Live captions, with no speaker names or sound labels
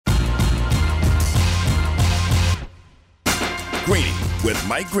Greeny with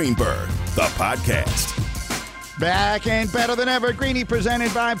Mike Greenberg, the podcast. Back and better than ever. Greeny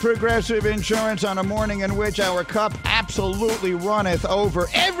presented by Progressive Insurance on a morning in which our cup absolutely runneth over.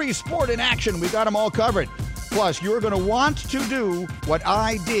 Every sport in action, we got them all covered. Plus, you're going to want to do what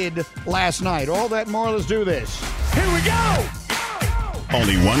I did last night. All that more, let's do this. Here we go!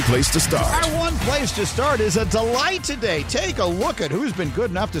 Only one place to start. Our one place to start is a delight today. Take a look at who's been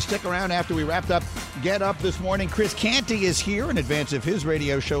good enough to stick around after we wrapped up Get Up this morning. Chris Canty is here in advance of his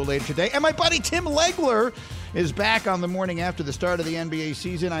radio show later today. And my buddy Tim Legler is back on the morning after the start of the NBA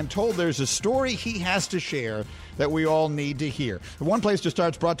season. I'm told there's a story he has to share that we all need to hear. The one place to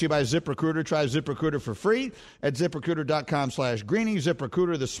start is brought to you by ZipRecruiter. Try ZipRecruiter for free at ZipRecruiter.com/Greeny.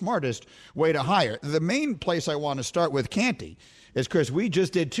 ZipRecruiter, the smartest way to hire. The main place I want to start with Canty is, Chris, we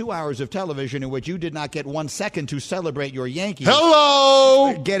just did 2 hours of television in which you did not get 1 second to celebrate your Yankees.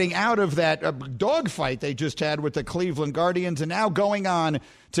 Hello! Getting out of that dogfight they just had with the Cleveland Guardians and now going on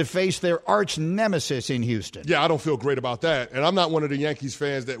to face their arch nemesis in Houston. Yeah, I don't feel great about that. And I'm not one of the Yankees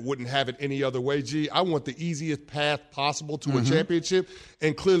fans that wouldn't have it any other way, G. I want the easiest path possible to a championship,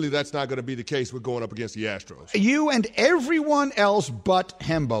 and clearly that's not going to be the case with going up against the Astros. You and everyone else but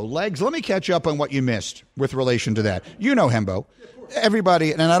Hembo. Legs, let me catch up on what you missed with relation to that. You know Hembo.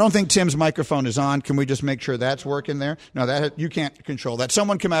 Everybody, and I don't think Tim's microphone is on. Can we just make sure that's working there? No, that you can't control that.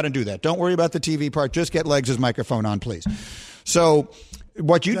 Someone come out and do that. Don't worry about the TV part. Just get Legs' microphone on, please. So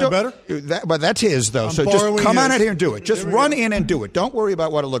what you do better? But that's his though. So just come on out here and do it. Just run in and do it. Don't worry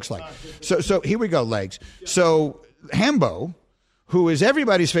about what it looks like. So here we go, Legs. So Hembo, who is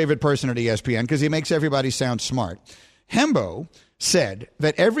everybody's favorite person at ESPN because he makes everybody sound smart. Hembo said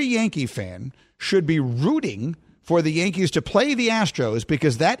that every Yankee fan should be rooting for the Yankees to play the Astros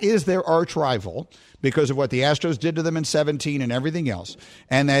because that is their arch rival because of what the Astros did to them in 2017 and everything else,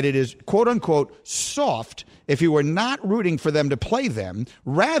 and that it is, quote unquote, soft if you were not rooting for them to play them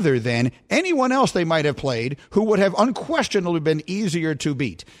rather than anyone else they might have played who would have unquestionably been easier to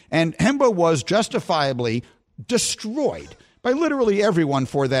beat. And Hembo was justifiably destroyed by literally everyone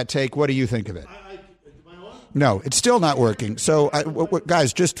for that take. What do you think of it? No, it's still not working. So,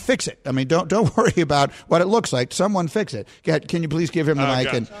 guys, just fix it. I mean, don't worry about what it looks like. Someone fix it. Can you please give him the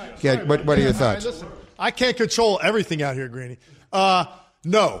mic? And what are your thoughts? Listen, I can't control everything out here, Greeny.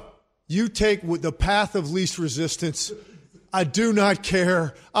 No, you take the path of least resistance. I do not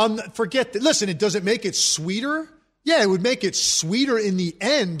care. Forget that. Listen, does it make it sweeter? Yeah, it would make it sweeter in the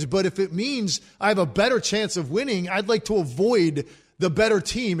end. But if it means I have a better chance of winning, I'd like to avoid the better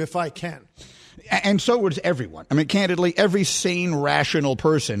team if I can. And so would everyone. I mean, candidly, every sane, rational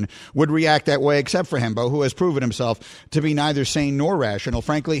person would react that way except for Hembo, who has proven himself to be neither sane nor rational.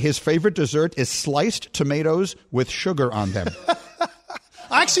 Frankly, his favorite dessert is sliced tomatoes with sugar on them.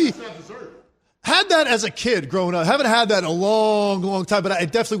 I actually had that as a kid growing up. I haven't had that in a long, long time, but I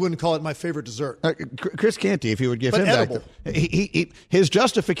definitely wouldn't call it my favorite dessert. Chris Canty, if you would give him edible. that. His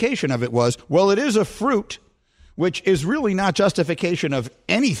justification of it was, well, it is a fruit, which is really not justification of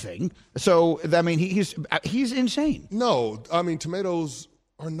anything. So, I mean, he's insane. No, I mean, tomatoes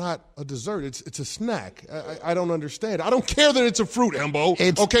are not a dessert. It's a snack. I don't understand. I don't care that it's a fruit, Hembo.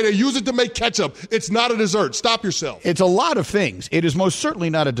 Okay, they use it to make ketchup. It's not a dessert. Stop yourself. It's a lot of things. It is most certainly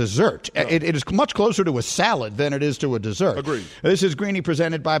not a dessert. No. It is much closer to a salad than it is to a dessert. Agreed. This is Greeny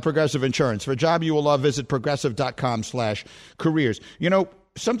presented by Progressive Insurance. For a job you will love, visit progressive.com/careers. You know,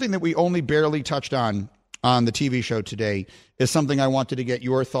 something that we only barely touched on the TV show today is something I wanted to get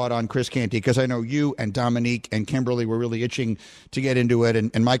your thought on, Chris Canty, because I know you and Dominique and Kimberly were really itching to get into it.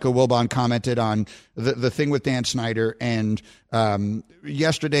 And Michael Wilbon commented on the thing with Dan Snyder. And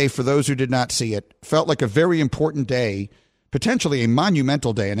yesterday, for those who did not see it, felt like a very important day, potentially a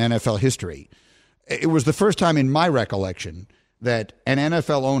monumental day in NFL history. It was the first time in my recollection that an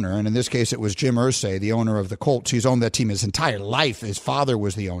NFL owner, and in this case it was Jim Irsay, the owner of the Colts, he's owned that team his entire life. His father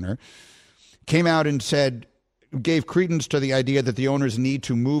was the owner. Came out and gave credence to the idea that the owners need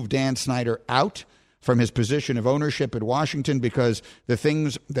to move Dan Snyder out from his position of ownership at Washington because the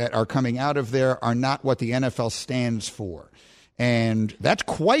things that are coming out of there are not what the NFL stands for. And that's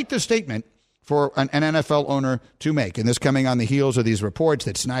quite the statement for an NFL owner to make. And this coming on the heels of these reports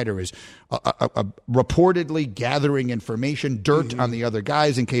that Snyder is reportedly gathering information, dirt on the other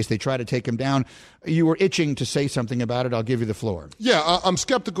guys in case they try to take him down. You were itching to say something about it. I'll give you the floor. Yeah, I'm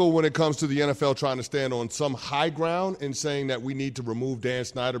skeptical when it comes to the NFL trying to stand on some high ground and saying that we need to remove Dan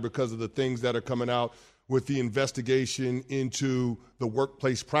Snyder because of the things that are coming out with the investigation into the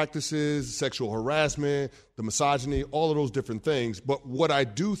workplace practices, sexual harassment, the misogyny, all of those different things. But what I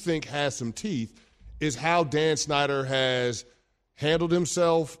do think has some teeth is how Dan Snyder has handled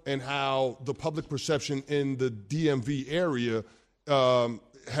himself and how the public perception in the DMV area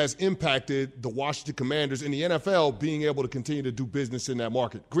has impacted the Washington Commanders and the NFL being able to continue to do business in that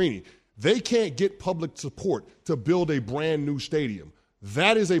market. Greeny, they can't get public support to build a brand new stadium.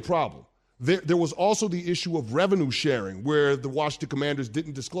 That is a problem. There was also the issue of revenue sharing, where the Washington Commanders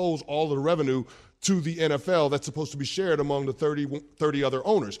didn't disclose all of the revenue to the NFL that's supposed to be shared among the 30 other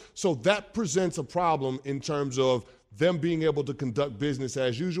owners. So that presents a problem in terms of them being able to conduct business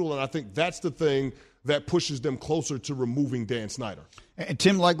as usual, and I think that's the thing that pushes them closer to removing Dan Snyder. And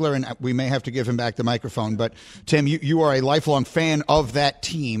Tim Legler, and we may have to give him back the microphone, but Tim, you are a lifelong fan of that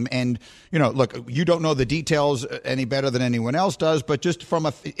team. And, look, you don't know the details any better than anyone else does, but just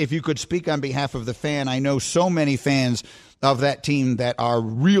if you could speak on behalf of the fan, I know so many fans of that team that are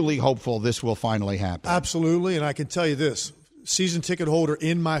really hopeful this will finally happen. Absolutely, and I can tell you this, season ticket holder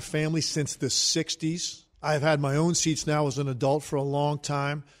in my family since the 60s. I've had my own seats now as an adult for a long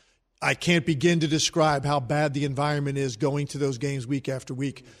time. I can't begin to describe how bad the environment is going to those games week after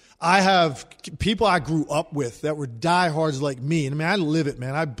week. I have people I grew up with that were diehards like me. And, I live it,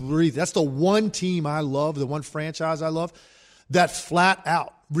 man. I breathe. That's the one team I love, the one franchise I love, that flat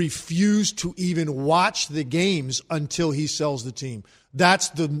out refused to even watch the games until he sells the team. That's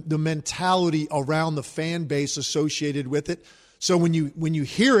the mentality around the fan base associated with it. So when you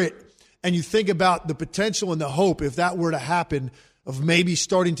hear it and you think about the potential and the hope, if that were to happen, of maybe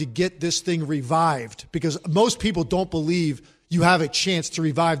starting to get this thing revived, because most people don't believe you have a chance to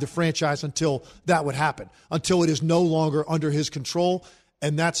revive the franchise until that would happen, until it is no longer under his control.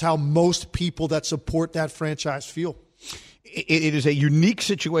 And that's how most people that support that franchise feel. It is a unique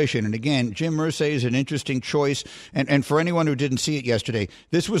situation. And again, Jim Irsay is an interesting choice. And for anyone who didn't see it yesterday,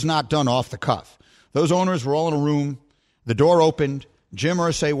 this was not done off the cuff. Those owners were all in a room. The door opened. Jim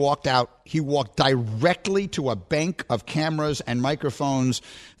Irsay walked out. He walked directly to a bank of cameras and microphones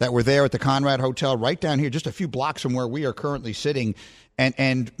that were there at the Conrad Hotel right down here, just a few blocks from where we are currently sitting,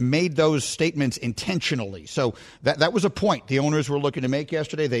 and made those statements intentionally. So that was a point the owners were looking to make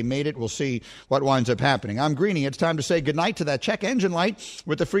yesterday. They made it. We'll see what winds up happening. I'm Greeny. It's time to say goodnight to that check engine light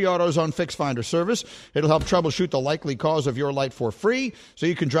with the free AutoZone Fix Finder service. It'll help troubleshoot the likely cause of your light for free so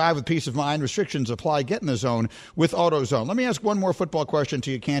you can drive with peace of mind. Restrictions apply. Get in the zone with AutoZone. Let me ask one more football question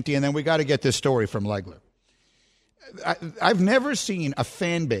to you, Canty, and then we got to get this story from Legler. I've never seen a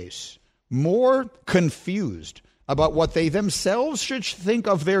fan base more confused about what they themselves should think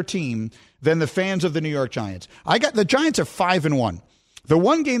of their team than the fans of the New York Giants. The Giants are 5-1. The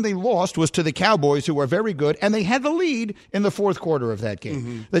one game they lost was to the Cowboys, who are very good, and they had the lead in the fourth quarter of that game.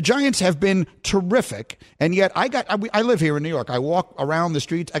 Mm-hmm. The Giants have been terrific, and yet I live here in New York. I walk around the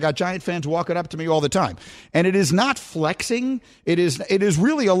streets. I got Giant fans walking up to me all the time, and it is not flexing. It is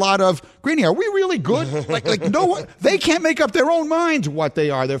really a lot of, Greeny, are we really good? like no one, they can't make up their own minds what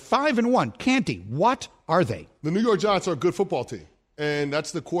they are. They're 5-1. Canty, what are they? The New York Giants are a good football team. And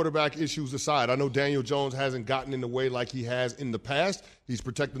that's the quarterback issues aside. I know Daniel Jones hasn't gotten in the way like he has in the past. He's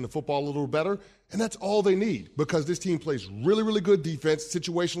protecting the football a little better. And that's all they need, because this team plays really, really good defense,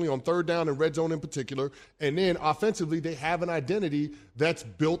 situationally on third down and red zone in particular. And then offensively, they have an identity that's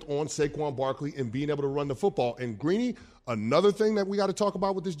built on Saquon Barkley and being able to run the football. And Greeny, another thing that we got to talk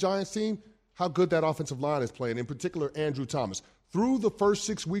about with this Giants team, how good that offensive line is playing, in particular Andrew Thomas. Through the first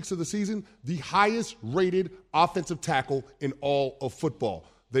 6 weeks of the season, the highest-rated offensive tackle in all of football.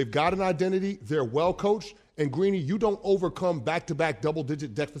 They've got an identity. They're well-coached. And, Greeny, you don't overcome back-to-back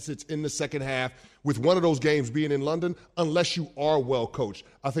double-digit deficits in the second half with one of those games being in London unless you are well-coached.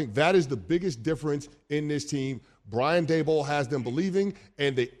 I think that is the biggest difference in this team. Brian Daboll has them believing,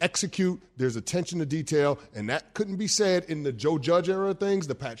 and they execute. There's attention to detail, and that couldn't be said in the Joe Judge era of things,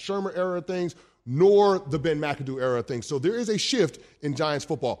 the Pat Shurmur era of things, nor the Ben McAdoo era of things. So there is a shift in Giants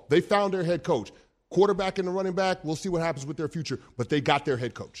football. They found their head coach. Quarterback and the running back, we'll see what happens with their future, but they got their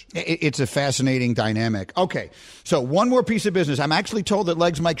head coach. It's a fascinating dynamic. Okay, so one more piece of business. I'm actually told that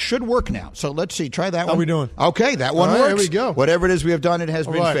Legs Mike should work now. So let's see. Try that one. How we doing? Okay, that one works. There we go. Whatever it is we have done, it has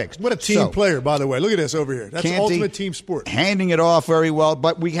been fixed. What a team player, by the way. Look at this over here. That's Canty, ultimate team sport. Handing it off very well,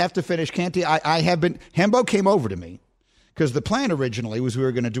 but we have to finish. Canty, Hembo came over to me. Because the plan originally was we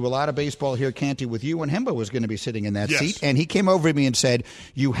were going to do a lot of baseball here, Canty, with you, and Hembo was going to be sitting in that seat. And he came over to me and said,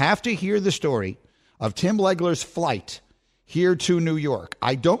 you have to hear the story of Tim Legler's flight here to New York.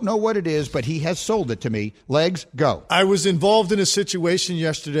 I don't know what it is, but he has sold it to me. Legs, go. I was involved in a situation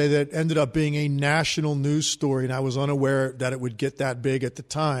yesterday that ended up being a national news story, and I was unaware that it would get that big at the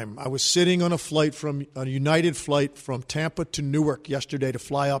time. I was sitting on a United flight from Tampa to Newark yesterday to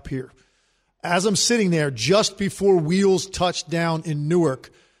fly up here. As I'm sitting there, just before wheels touched down in Newark,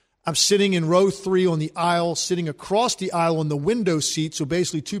 I'm sitting in row 3 on the aisle, sitting across the aisle on the window seat, so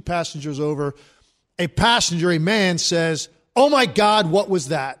basically 2 passengers over. A passenger, a man, says, "Oh, my God, what was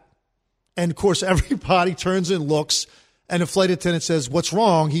that?" And, of course, everybody turns and looks, and the flight attendant says, "What's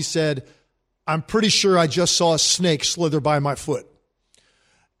wrong?" He said, "I'm pretty sure I just saw a snake slither by my foot."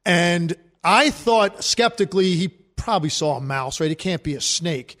 And I thought skeptically he probably saw a mouse, right? It can't be a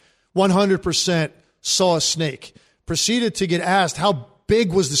snake. 100% saw a snake. Proceeded to get asked, how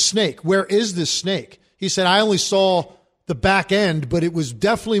big was the snake? Where is this snake? He said, "I only saw the back end, but it was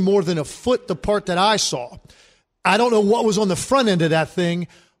definitely more than a foot, the part that I saw. I don't know what was on the front end of that thing,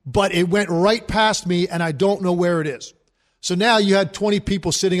 but it went right past me, and I don't know where it is." So now you had 20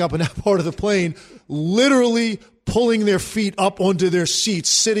 people sitting up in that part of the plane, literally pulling their feet up onto their seats,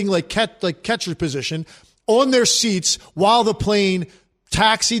 sitting like catcher position on their seats while the plane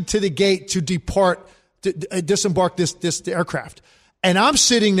taxied to the gate to disembark this aircraft. And I'm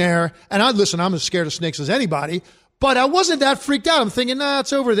sitting there, and I'm as scared of snakes as anybody, but I wasn't that freaked out. I'm thinking, nah,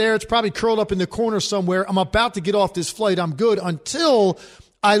 it's over there. It's probably curled up in the corner somewhere. I'm about to get off this flight. I'm good, until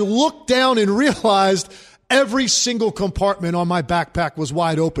I looked down and realized every single compartment on my backpack was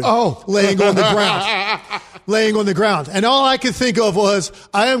wide open. Laying on the ground. And all I could think of was,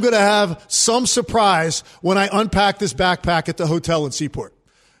 I am going to have some surprise when I unpack this backpack at the hotel in Seaport.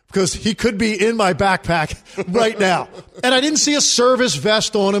 Because he could be in my backpack right now. And I didn't see a service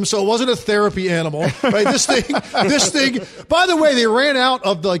vest on him, so it wasn't a therapy animal. Right? This thing, by the way, they ran out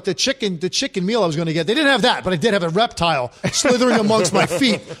of the chicken meal I was going to get. They didn't have that, but I did have a reptile slithering amongst my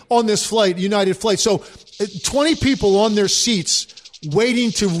feet on this flight, United flight. So 20 people on their seats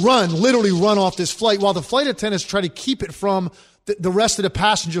waiting to literally run off this flight, while the flight attendants try to keep it from the rest of the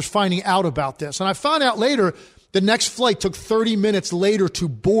passengers finding out about this. And I found out later, the next flight took 30 minutes later to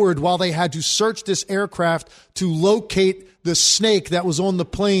board, while they had to search this aircraft to locate the snake that was on the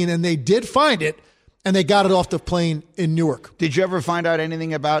plane. And they did find it, and they got it off the plane in Newark. Did you ever find out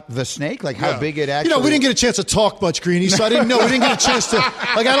anything about the snake? Like how big it actually... we didn't get a chance to talk much, Greeny, so I didn't know. We didn't get a chance to...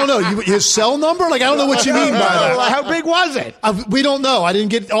 I don't know. His cell number? I don't know what you mean by that. How big was it? We don't know. I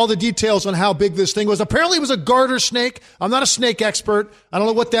didn't get all the details on how big this thing was. Apparently, it was a garter snake. I'm not a snake expert. I don't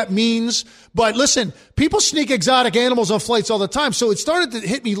know what that means. But listen, people sneak exotic animals on flights all the time. So it started to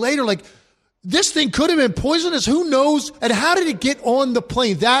hit me later, like, this thing could have been poisonous. Who knows? And how did it get on the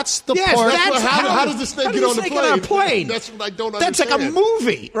plane? That's the part. How does the snake get on the plane? That's what I don't understand. That's like a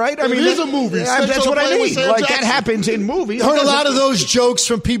movie, right? It is a movie. That's what I mean. Like, that happens in movies. I heard a lot of those jokes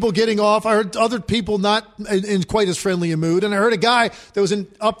from people getting off. I heard other people not in quite as friendly a mood. And I heard a guy that was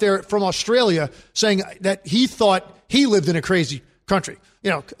up there from Australia saying that he thought he lived in a crazy country.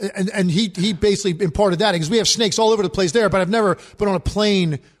 And he basically imparted that, because we have snakes all over the place there, but I've never been on a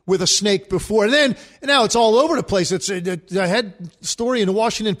plane with a snake before. And now it's all over the place. It's the head story in the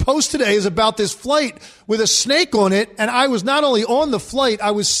Washington Post today is about this flight with a snake on it. And I was not only on the flight,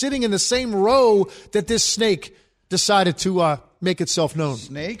 I was sitting in the same row that this snake decided to make itself known.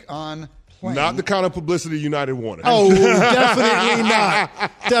 Snake on plane. Not the kind of publicity United wanted. Oh, definitely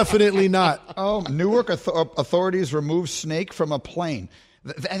not. Definitely not. Oh, Newark authorities remove snake from a plane.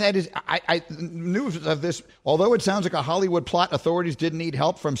 That is, I news of this, although it sounds like a Hollywood plot, authorities did need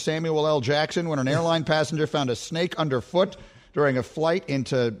help from Samuel L. Jackson when an airline passenger found a snake underfoot during a flight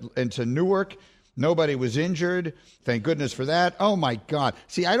into Newark. Nobody was injured. Thank goodness for that. Oh, my God.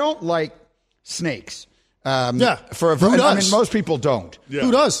 See, I don't like snakes. Who does? I mean, most people don't. Yeah.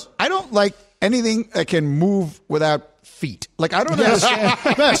 Who does? I don't like anything that can move without feet. Like, I don't understand.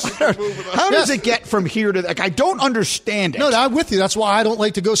 How does it get from here to... Like, I don't understand it. No, I'm with you. That's why I don't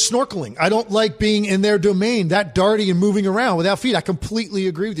like to go snorkeling. I don't like being in their domain, that darty and moving around without feet. I completely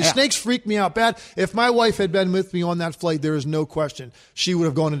agree with you. Yeah. Snakes freak me out bad. If my wife had been with me on that flight, there is no question she would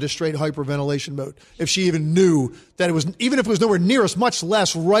have gone into straight hyperventilation mode if she even knew that it was... Even if it was nowhere near us, much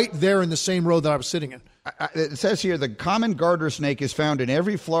less right there in the same row that I was sitting in. It says here the common garter snake is found in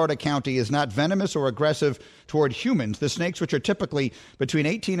every Florida county, is not venomous or aggressive toward humans. The snakes, which are typically between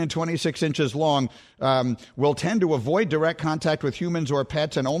 18 and 26 inches long, will tend to avoid direct contact with humans or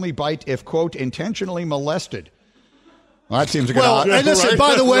pets and only bite if, quote, intentionally molested. Well, that seems like and listen,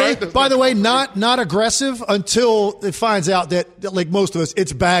 by the way, not aggressive until it finds out that, like most of us,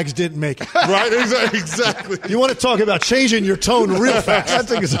 its bags didn't make it. Right, exactly. You want to talk about changing your tone real fast.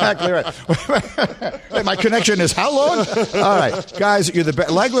 That's exactly right. Wait, my connection is how long? All right, guys, you're the best.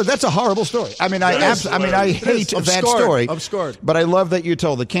 Legler, that's a horrible story. I mean, I hate that story. I'm scarred. But I love that you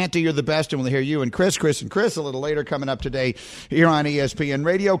told the Canty, you're the best, and we'll hear you and Chris a little later coming up today here on ESPN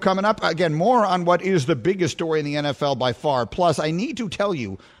Radio. Coming up, again, more on what is the biggest story in the NFL by far. Plus, I need to tell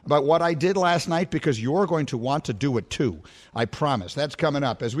you about what I did last night because you're going to want to do it too. I promise. That's coming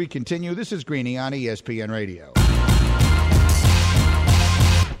up as we continue. This is Greeny on ESPN Radio.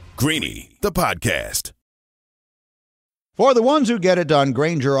 Greeny, the podcast. For the ones who get it done,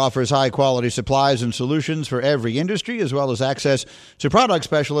 Grainger offers high-quality supplies and solutions for every industry, as well as access to product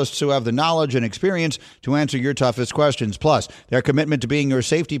specialists who have the knowledge and experience to answer your toughest questions. Plus, their commitment to being your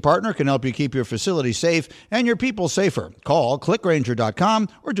safety partner can help you keep your facility safe and your people safer. Call clickgrainger.com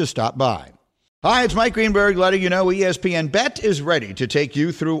or just stop by. Hi, it's Mike Greenberg letting you know ESPN Bet is ready to take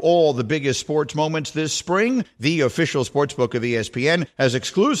you through all the biggest sports moments this spring. The official sportsbook of ESPN has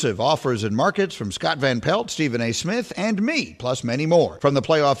exclusive offers and markets from Scott Van Pelt, Stephen A. Smith, and me, plus many more. From the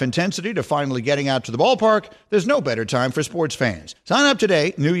playoff intensity to finally getting out to the ballpark, there's no better time for sports fans. Sign up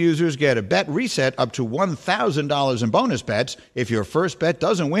today. New users get a bet reset up to $1,000 in bonus bets if your first bet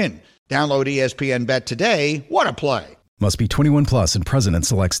doesn't win. Download ESPN Bet today. What a play. Must be 21 plus and present in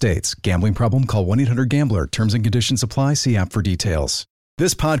select states. Gambling problem? Call 1-800-GAMBLER. Terms and conditions apply. See app for details.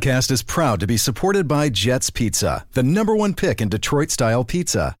 This podcast is proud to be supported by Jets Pizza, the #1 pick in Detroit-style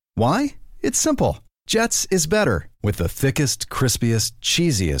pizza. Why? It's simple. Jets is better. With the thickest, crispiest,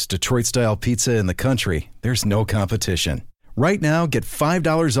 cheesiest Detroit-style pizza in the country, there's no competition. Right now, get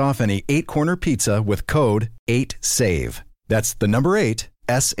 $5 off any 8-corner pizza with code 8SAVE. That's the number 8,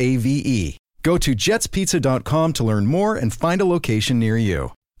 SAVE. Go to jetspizza.com to learn more and find a location near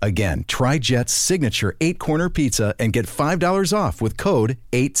you. Again, try Jet's signature 8-corner pizza and get $5 off with code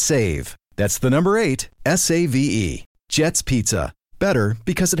 8SAVE. That's the number 8, SAVE. Jet's Pizza. Better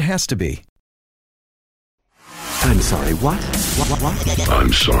because it has to be. I'm sorry, what? What?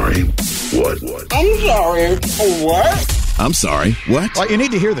 I'm sorry, what? I'm sorry, what? I'm sorry, what? Well, you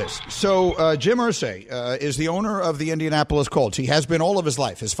need to hear this. So Jim Irsay is the owner of the Indianapolis Colts. He has been all of his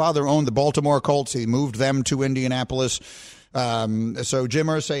life. His father owned the Baltimore Colts. He moved them to Indianapolis. So Jim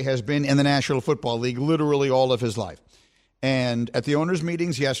Irsay has been in the National Football League literally all of his life. And at the owners'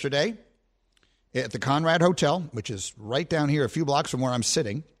 meetings yesterday at the Conrad Hotel, which is right down here a few blocks from where I'm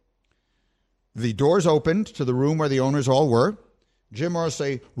sitting, the doors opened to the room where the owners all were. Jim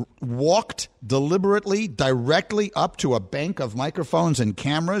Irsay walked deliberately directly up to a bank of microphones and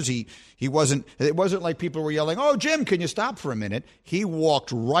cameras. It wasn't like people were yelling, "Oh, Jim, can you stop for a minute?" He walked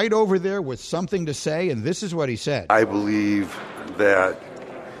right over there with something to say, and this is what he said. I believe that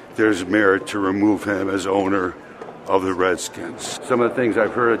there's merit to remove him as owner of the Redskins. Some of the things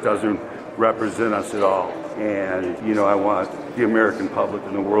I've heard, it doesn't represent us at all. And, I want the American public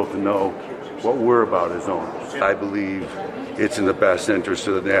and the world to know what we're about as owners. I believe it's in the best interest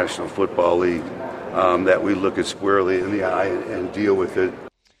of the National Football League that we look it squarely in the eye and deal with it.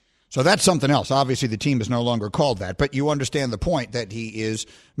 So that's something else. Obviously, the team is no longer called that, but you understand the point that he is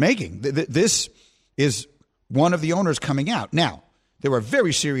making. This is one of the owners coming out. Now, there are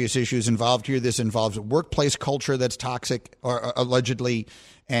very serious issues involved here. This involves a workplace culture that's toxic, or allegedly,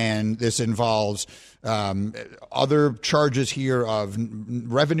 and this involves other charges here of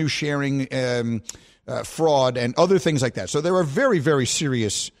revenue sharing, fraud, and other things like that. So there are very, very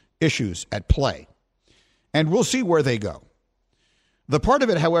serious issues at play, and we'll see where they go. The part of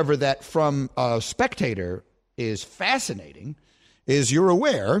it, however, that from a spectator is fascinating is you're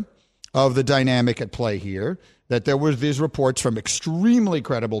aware of the dynamic at play here, that there were these reports from extremely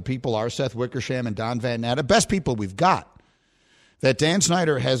credible people, our Seth Wickersham and Don Van Natta, best people we've got, that Dan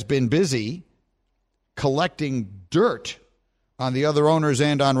Snyder has been busy collecting dirt on the other owners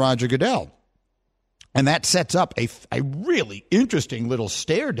and on Roger Goodell. And that sets up a really interesting little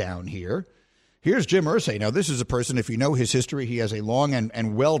stare down here. Here's Jim Irsay. Now, this is a person, if you know his history, he has a long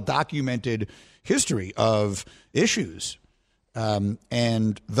and well-documented history of issues.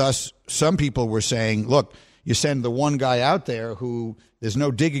 And thus, some people were saying, look, you send the one guy out there who there's no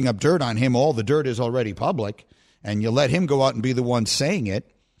digging up dirt on him. All the dirt is already public. And you let him go out and be the one saying it.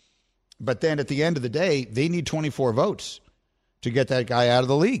 But then at the end of the day, they need 24 votes to get that guy out of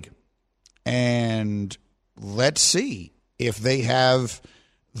the league. And let's see if they have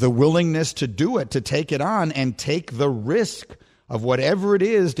the willingness to do it, to take it on and take the risk of whatever it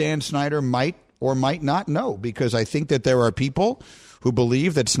is Dan Snyder might or might not know. Because I think that there are people who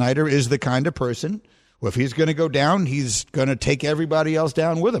believe that Snyder is the kind of person who, if he's going to go down, he's going to take everybody else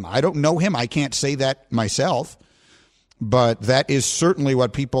down with him. I don't know him. I can't say that myself. But that is certainly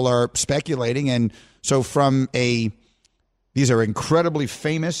what people are speculating. And so these are incredibly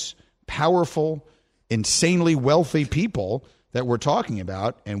famous, powerful, insanely wealthy people that we're talking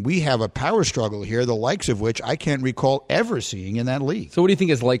about, and we have a power struggle here, the likes of which I can't recall ever seeing in that league. So what do you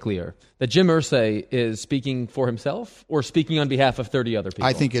think is likelier, that Jim Irsay is speaking for himself or speaking on behalf of 30 other people?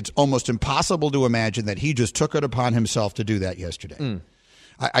 I think it's almost impossible to imagine that he just took it upon himself to do that yesterday.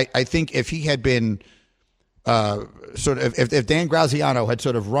 I think if he had been if Dan Graziano had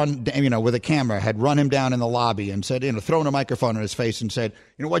sort of run, with a camera, had run him down in the lobby and said, thrown a microphone in his face and said,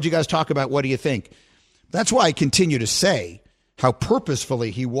 what'd you guys talk about? What do you think? That's why I continue to say how purposefully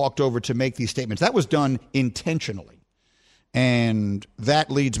he walked over to make these statements. That was done intentionally. And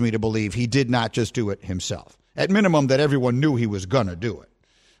that leads me to believe he did not just do it himself. At minimum, that everyone knew he was going to do it.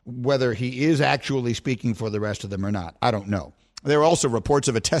 Whether he is actually speaking for the rest of them or not, I don't know. There are also reports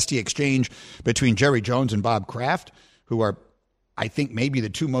of a testy exchange between Jerry Jones and Bob Kraft, who are, I think, maybe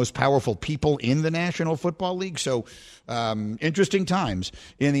the two most powerful people in the National Football League. So interesting times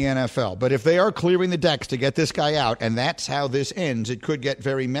in the NFL. But if they are clearing the decks to get this guy out, and that's how this ends, it could get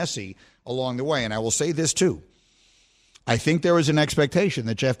very messy along the way. And I will say this, too. I think there is an expectation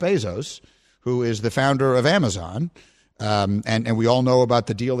that Jeff Bezos, who is the founder of Amazon, and we all know about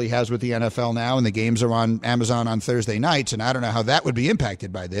the deal he has with the NFL now, and the games are on Amazon on Thursday nights, and I don't know how that would be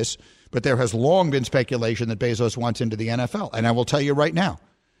impacted by this, but there has long been speculation that Bezos wants into the NFL. And I will tell you right now,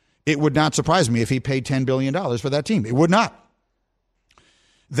 it would not surprise me if he paid $10 billion for that team. It would not.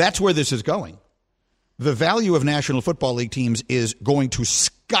 That's where this is going. The value of National Football League teams is going to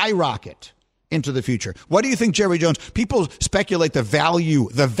skyrocket into the future. What do you think, Jerry Jones? People speculate the value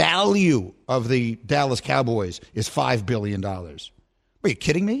of the Dallas Cowboys is $5 billion. Are you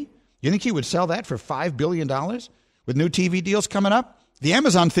kidding me? You think he would sell that for $5 billion with new TV deals coming up? The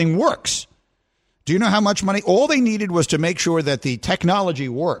Amazon thing works. Do you know how much money? All they needed was to make sure that the technology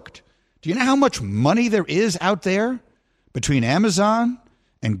worked. Do you know how much money there is out there between Amazon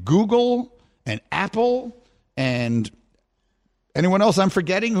and Google and Apple and anyone else I'm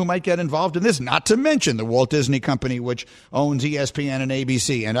forgetting who might get involved in this? Not to mention the Walt Disney Company, which owns ESPN and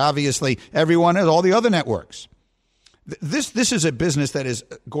ABC, and obviously everyone has all the other networks. This is a business that is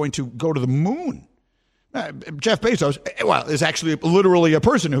going to go to the moon. Jeff Bezos, is actually literally a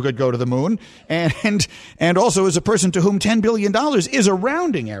person who could go to the moon, and also is a person to whom $10 billion is a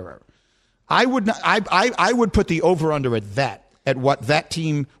rounding error. I would put the over-under at what that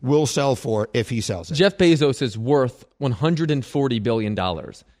team will sell for if he sells it. Jeff Bezos is worth $140 billion.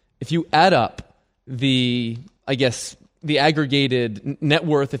 If you add up the aggregated net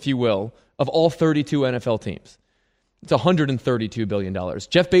worth, if you will, of all 32 NFL teams, it's $132 billion.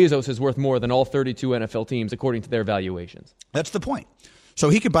 Jeff Bezos is worth more than all 32 NFL teams according to their valuations. That's the point. So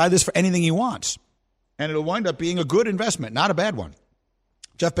he could buy this for anything he wants, and it'll wind up being a good investment, not a bad one.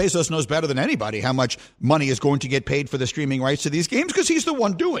 Jeff Bezos knows better than anybody how much money is going to get paid for the streaming rights to these games because he's the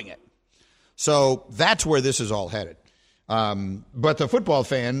one doing it. So that's where this is all headed. But the football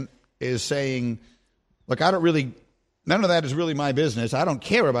fan is saying, look, none of that is really my business. I don't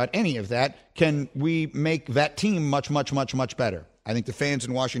care about any of that. Can we make that team much, much, much, much better? I think the fans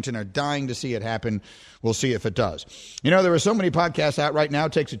in Washington are dying to see it happen. We'll see if it does. There are so many podcasts out right now.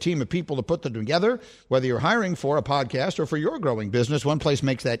 It takes a team of people to put them together. Whether you're hiring for a podcast or for your growing business, one place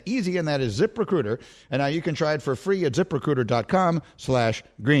makes that easy, and that is ZipRecruiter. And now you can try it for free at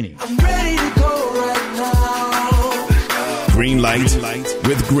ZipRecruiter.com/Greeny. I'm ready to go right now. Green Light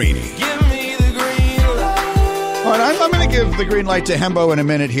with Greeny. All right, I'm going to give the green light to Hembo in a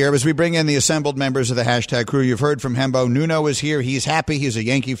minute here as we bring in the assembled members of the hashtag crew. You've heard from Hembo. Nuno is here. He's happy. He's a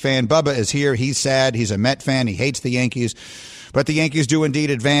Yankee fan. Bubba is here. He's sad. He's a Met fan. He hates the Yankees. But the Yankees do indeed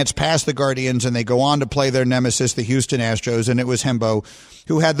advance past the Guardians, and they go on to play their nemesis, the Houston Astros. And it was Hembo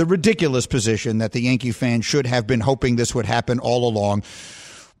who had the ridiculous position that the Yankee fans should have been hoping this would happen all along.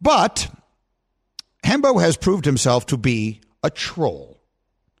 But Hembo has proved himself to be a troll.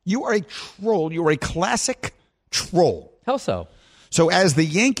 You are a troll. You are a classic troll. How so? So as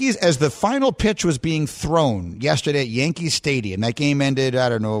the final pitch was being thrown yesterday at Yankee Stadium, that game ended,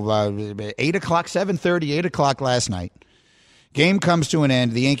 8 o'clock, 7:30, 8 o'clock last night. Game comes to an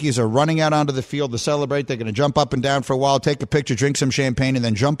end. The Yankees are running out onto the field to celebrate. They're going to jump up and down for a while, take a picture, drink some champagne, and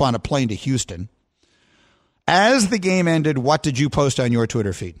then jump on a plane to Houston. As the game ended, what did you post on your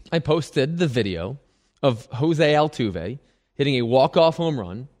Twitter feed? I posted the video of Jose Altuve hitting a walk-off home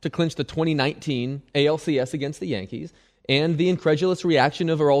run to clinch the 2019 ALCS against the Yankees, and the incredulous reaction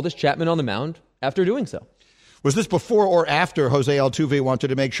of Aroldis Chapman on the mound after doing so. Was this before or after Jose Altuve wanted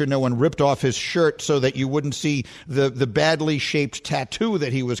to make sure no one ripped off his shirt so that you wouldn't see the badly shaped tattoo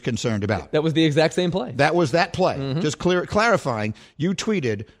that he was concerned about? That was the exact same play. That was that play. Mm-hmm. Just clarifying, you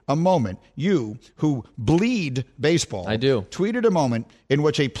tweeted a moment. You, who bleed baseball. I do. Tweeted a moment in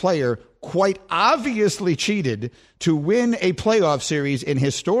which a player quite obviously cheated to win a playoff series in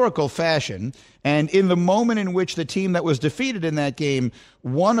historical fashion, and in the moment in which the team that was defeated in that game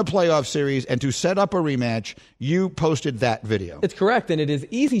won a playoff series and to set up a rematch, you posted that video. It's correct, and it is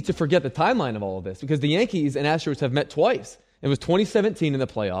easy to forget the timeline of all of this because the Yankees and Astros have met twice. It was 2017 in the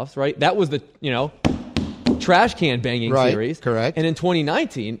playoffs, right? That was the, trash can banging series. Correct. And in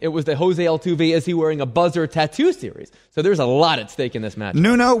 2019, it was the Jose Altuve is he wearing a buzzer tattoo series. So there's a lot at stake in this match.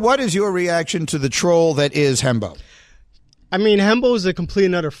 Nuno, what is your reaction to the troll that is Hembo? I mean, Hembo is a complete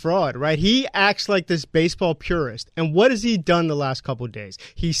and utter fraud, right? He acts like this baseball purist. And what has he done the last couple of days?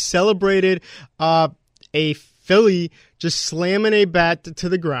 He celebrated a Philly just slamming a bat to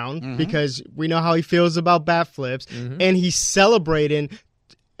the ground because we know how he feels about bat flips. And he's celebrating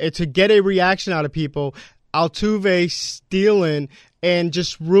to get a reaction out of people. Altuve stealing and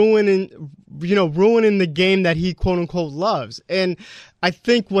just ruining the game that he quote unquote loves. And I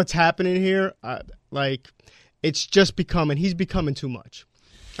think what's happening here, he's becoming too much.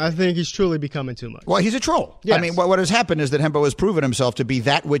 I think he's truly becoming too much. Well, he's a troll. Yes. I mean, what has happened is that Hembo has proven himself to be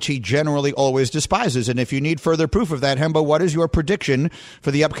that which he generally always despises. And if you need further proof of that, Hembo, what is your prediction for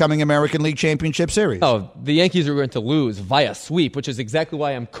the upcoming American League Championship Series? Oh, the Yankees are going to lose via sweep, which is exactly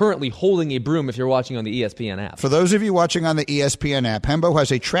why I'm currently holding a broom if you're watching on the ESPN app. For those of you watching on the ESPN app, Hembo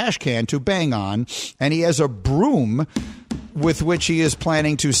has a trash can to bang on, and he has a broom with which he is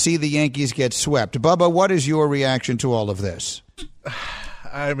planning to see the Yankees get swept. Bubba, what is your reaction to all of this?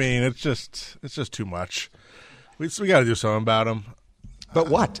 I mean, it's just too much. We got to do something about him. But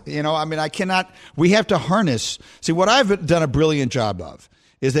what? I cannot. We have to harness. See, what I've done a brilliant job of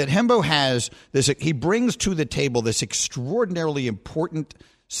is that Hembo has this. He brings to the table this extraordinarily important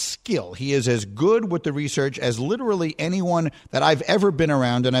skill. He is as good with the research as literally anyone that I've ever been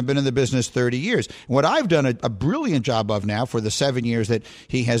around, and I've been in the business 30 years. What I've done a brilliant job of now for the 7 years that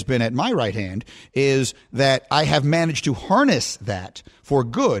he has been at my right hand is that I have managed to harness that for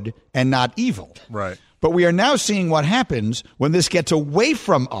good and not evil. Right. But we are now seeing what happens when this gets away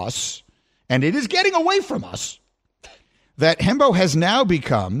from us, and it is getting away from us, that Hembo has now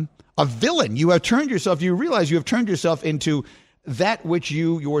become a villain. You realize you have turned yourself into that which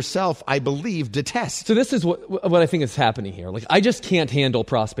you yourself, I believe, detest. So this is what I think is happening here. I just can't handle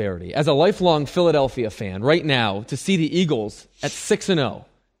prosperity. As a lifelong Philadelphia fan, right now, to see the Eagles at 6-0,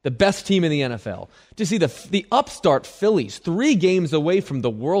 the best team in the NFL, to see the upstart Phillies 3 games away from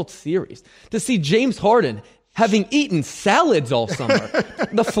the World Series, to see James Harden having eaten salads all summer.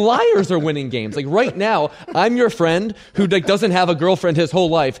 The Flyers are winning games. Right now, I'm your friend who doesn't have a girlfriend his whole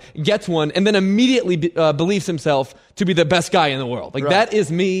life, gets one, and then immediately believes himself to be the best guy in the world. Right. That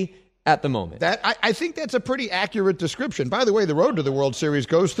is me at the moment. I think that's a pretty accurate description. By the way, the road to the World Series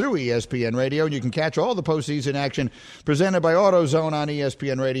goes through ESPN Radio, and you can catch all the postseason action presented by AutoZone on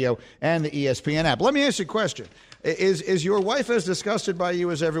ESPN Radio and the ESPN app. Let me ask you a question. Is your wife as disgusted by you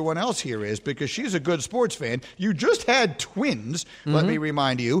as everyone else here is? Because she's a good sports fan. You just had twins, let me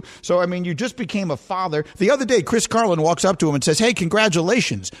remind you. So, you just became a father. The other day, Chris Carlin walks up to him and says, "Hey,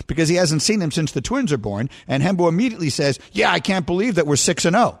 congratulations," because he hasn't seen him since the twins are born. And Hembo immediately says, "Yeah, I can't believe that we're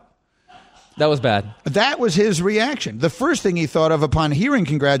 6-0. That was bad. That was his reaction. The first thing he thought of upon hearing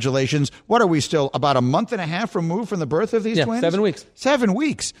congratulations, what are we still, about a month and a half removed from the birth of these twins? 7 weeks. 7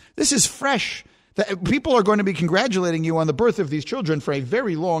 weeks. This is fresh. People are going to be congratulating you on the birth of these children for a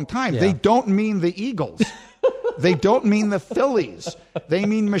very long time. Yeah. They don't mean the Eagles. They don't mean the Phillies. They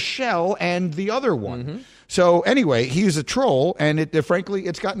mean Michelle and the other one. Mm-hmm. So anyway, he's a troll, and frankly,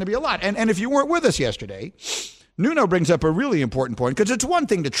 it's gotten to be a lot. And if you weren't with us yesterday, Nuno brings up a really important point, because it's one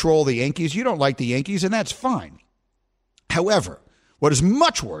thing to troll the Yankees. You don't like the Yankees, and that's fine. However, what is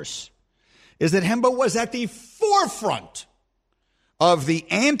much worse is that Hembo was at the forefront of the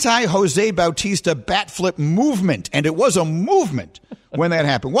anti-Jose Bautista bat flip movement, and it was a movement when that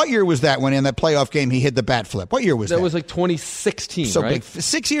happened. What year was that when in that playoff game he hit the bat flip? What year was that? That was 2016, so right? Big,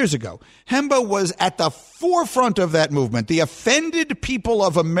 6 years ago. Hembo was at the forefront of that movement. The Offended People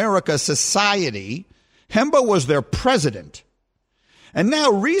of America Society, Hembo was their president. And now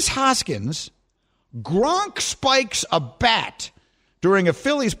Rhys Hoskins, Gronk spikes a bat during a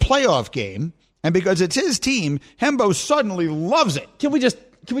Phillies playoff game, and because it's his team, Hembo suddenly loves it. Can we just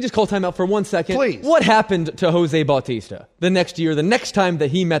call timeout for 1 second? Please. What happened to Jose Bautista the next year, the next time that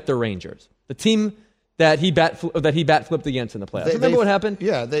he met the Rangers? The team that he bat flipped against in the playoffs. Remember what happened?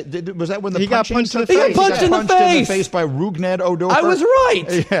 Yeah, was that when he got punched in the face? He got punched in the face by Rougned Odor. I was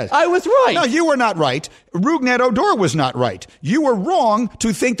right. Yes. I was right. No, you were not right. Rougned Odor was not right. You were wrong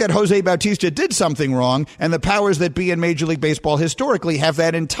to think that Jose Bautista did something wrong, and the powers that be in Major League Baseball historically have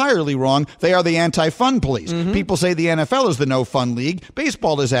that entirely wrong. They are the anti-fun police. People say the NFL is the no-fun league.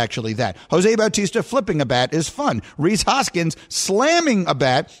 Baseball is actually that. Jose Bautista flipping a bat is fun. Rhys Hoskins slamming a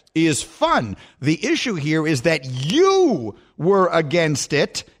bat is fun. The issue here is that you were against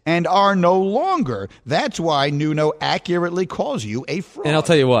it and are no longer. That's why Nuno accurately calls you a fraud. And I'll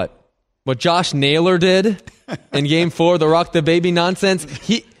tell you what Josh Naylor did in Game 4, the Rock the Baby nonsense,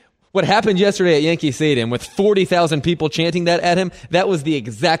 what happened yesterday at Yankee Stadium with 40,000 people chanting that at him, that was the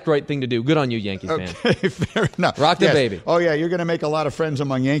exact right thing to do. Good on you, Yankee fan. Okay, fair enough. Rock the baby. Oh, yeah, you're going to make a lot of friends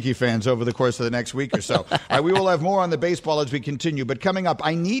among Yankee fans over the course of the next week or so. All right, we will have more on the baseball as we continue. But coming up,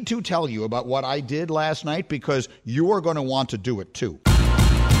 I need to tell you about what I did last night because you are going to want to do it too.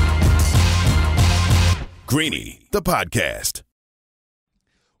 Greeny, the podcast.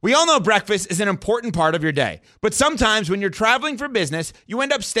 We all know breakfast is an important part of your day, but sometimes when you're traveling for business, you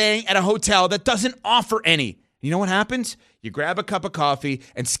end up staying at a hotel that doesn't offer any. You know what happens? You grab a cup of coffee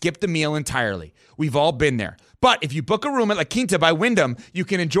and skip the meal entirely. We've all been there. But if you book a room at La Quinta by Wyndham, you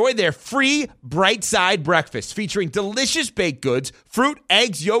can enjoy their free Bright Side breakfast featuring delicious baked goods, fruit,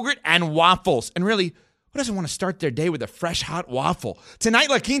 eggs, yogurt, and waffles. And really, who doesn't want to start their day with a fresh, hot waffle?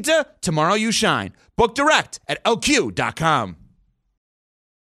 Tonight, La Quinta, tomorrow you shine. Book direct at lq.com.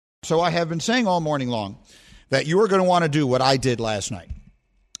 So I have been saying all morning long that you are going to want to do what I did last night.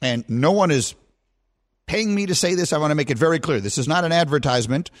 And no one is paying me to say this. I want to make it very clear. This is not an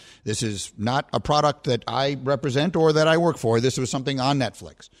advertisement. This is not a product that I represent or that I work for. This was something on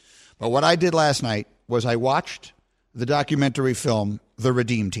Netflix. But what I did last night was I watched the documentary film The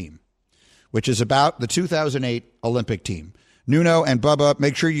Redeem Team, which is about the 2008 Olympic team. Nuno and Bubba,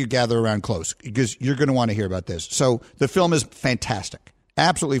 make sure you gather around close because you're going to want to hear about this. So the film is fantastic.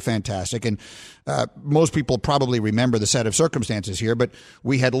 Absolutely fantastic. And most people probably remember the set of circumstances here, but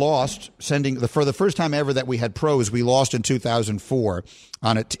we had lost for the first time ever that we had pros, we lost in 2004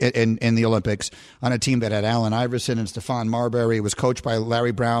 in the Olympics on a team that had Allen Iverson and Stephon Marbury. It was coached by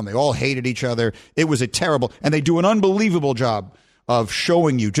Larry Brown. They all hated each other. It was a terrible, and they do an unbelievable job of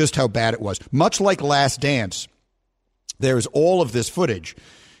showing you just how bad it was. Much like Last Dance, there's all of this footage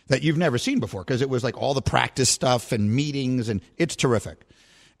that you've never seen before because it was like all the practice stuff and meetings, and it's terrific.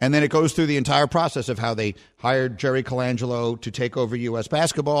 And then it goes through the entire process of how they hired Jerry Colangelo to take over U.S.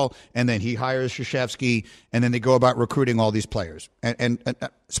 basketball, and then he hires Krzyzewski, and then they go about recruiting all these players. And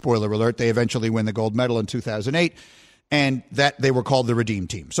spoiler alert, they eventually win the gold medal in 2008, and that they were called the Redeem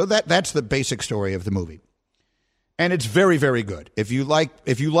Team. So that's the basic story of the movie. And it's very, very good. If you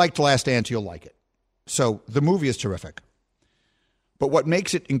liked Last Dance, you'll like it. So the movie is terrific. But what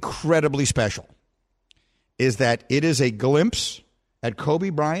makes it incredibly special is that it is a glimpse at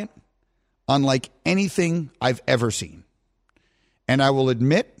Kobe Bryant unlike anything I've ever seen. And I will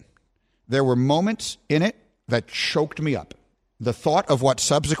admit there were moments in it that choked me up. The thought of what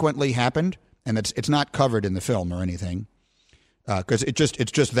subsequently happened, and it's not covered in the film or anything, because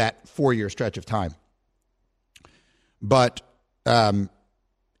it's just that 4-year stretch of time. But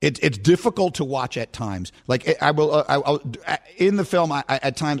it's difficult to watch at times. Like in the film,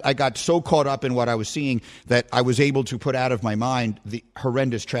 at times I got so caught up in what I was seeing that I was able to put out of my mind the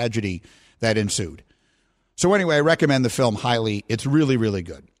horrendous tragedy that ensued. So anyway, I recommend the film highly. It's really, really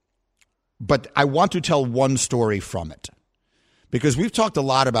good. But I want to tell one story from it because we've talked a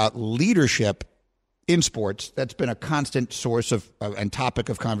lot about leadership in sports. That's been a constant source of and topic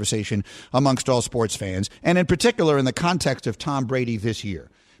of conversation amongst all sports fans, and in particular in the context of Tom Brady this year.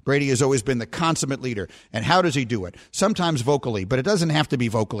 Brady has always been the consummate leader. And how does he do it? Sometimes vocally, but it doesn't have to be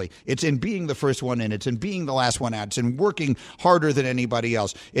vocally. It's in being the first one in. It's in being the last one out. It's in working harder than anybody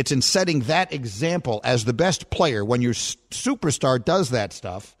else. It's in setting that example as the best player. When your superstar does that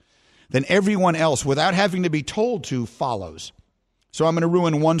stuff, then everyone else, without having to be told to, follows. So I'm going to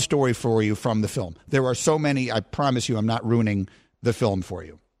ruin one story for you from the film. There are so many, I promise you I'm not ruining the film for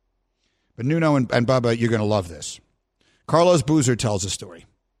you. But Nuno and Bubba, you're going to love this. Carlos Boozer tells a story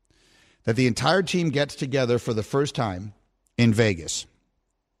that the entire team gets together for the first time in Vegas.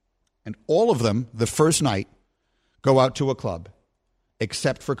 And all of them, the first night, go out to a club,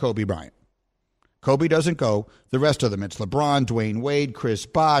 except for Kobe Bryant. Kobe doesn't go. The rest of them, it's LeBron, Dwayne Wade, Chris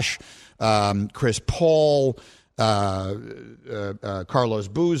Bosh, Chris Paul, Carlos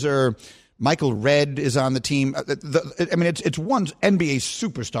Boozer, Michael Redd is on the team. It's one NBA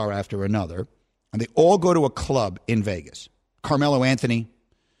superstar after another, and they all go to a club in Vegas. Carmelo Anthony.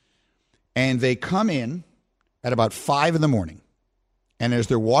 And they come in at about 5 in the morning. And as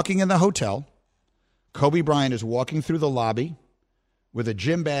they're walking in the hotel, Kobe Bryant is walking through the lobby with a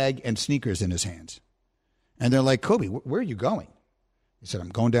gym bag and sneakers in his hands. And they're like, Kobe, where are you going? He said, I'm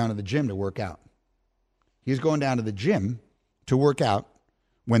going down to the gym to work out. He's going down to the gym to work out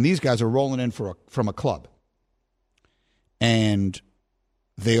when these guys are rolling in from a club. And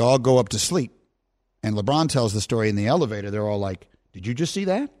they all go up to sleep. And LeBron tells the story in the elevator. They're all like, did you just see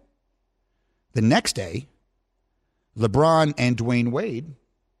that? The next day, LeBron and Dwayne Wade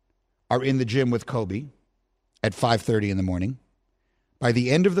are in the gym with Kobe at 5:30 in the morning. By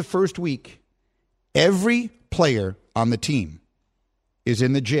the end of the first week, every player on the team is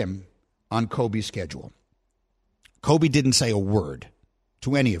in the gym on Kobe's schedule. Kobe didn't say a word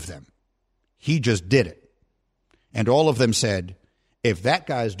to any of them. He just did it. And all of them said, if that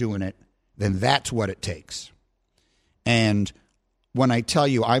guy's doing it, then that's what it takes. And when I tell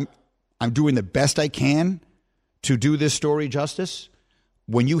you I'm doing the best I can to do this story justice,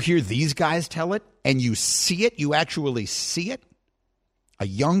 when you hear these guys tell it and you see it, you actually see it, a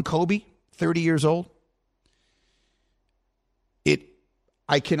young Kobe, 30 years old,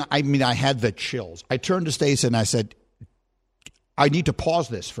 I had the chills. I turned to Stacey and I said, I need to pause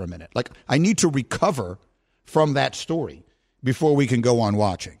this for a minute. Like, I need to recover from that story before we can go on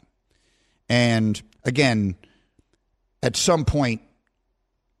watching. And again, at some point,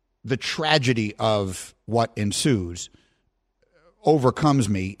 the tragedy of what ensues overcomes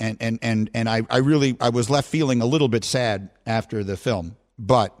me, and I was left feeling a little bit sad after the film.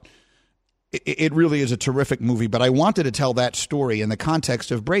 But it really is a terrific movie. But I wanted to tell that story in the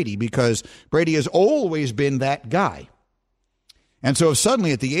context of Brady, because Brady has always been that guy. And so if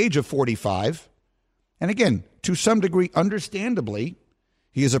suddenly at the age of 45, and again, to some degree, understandably,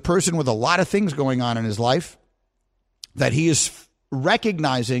 he is a person with a lot of things going on in his life that he is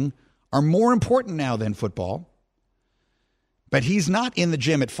recognizing are more important now than football. But he's not in the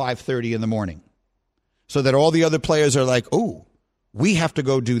gym at 5:30 in the morning so that all the other players are like, oh, we have to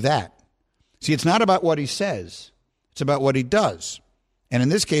go do that. See, it's not about what he says. It's about what he does. And in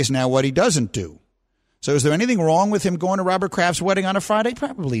this case now, what he doesn't do. So is there anything wrong with him going to Robert Kraft's wedding on a Friday?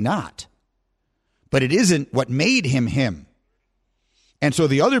 Probably not. But it isn't what made him him. And so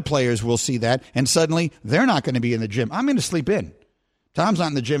the other players will see that, and suddenly they're not going to be in the gym. I'm going to sleep in. Tom's not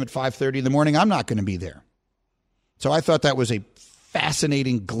in the gym at 5:30 in the morning. I'm not going to be there. So I thought that was a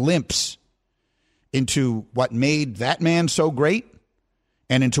fascinating glimpse into what made that man so great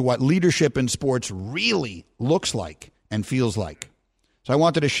and into what leadership in sports really looks like and feels like. So I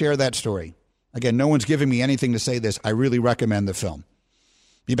wanted to share that story. Again, no one's giving me anything to say this. I really recommend the film.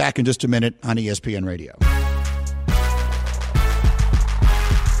 Be back in just a minute on ESPN Radio.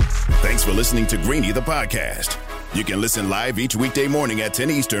 Thanks for listening to Greeny, the podcast. You can listen live each weekday morning at 10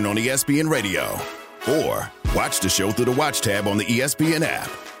 Eastern on ESPN Radio. Or watch the show through the Watch tab on the ESPN app.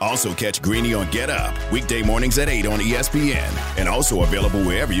 Also catch Greeny on Get Up, weekday mornings at 8 on ESPN. And also available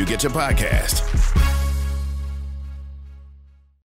wherever you get your podcast.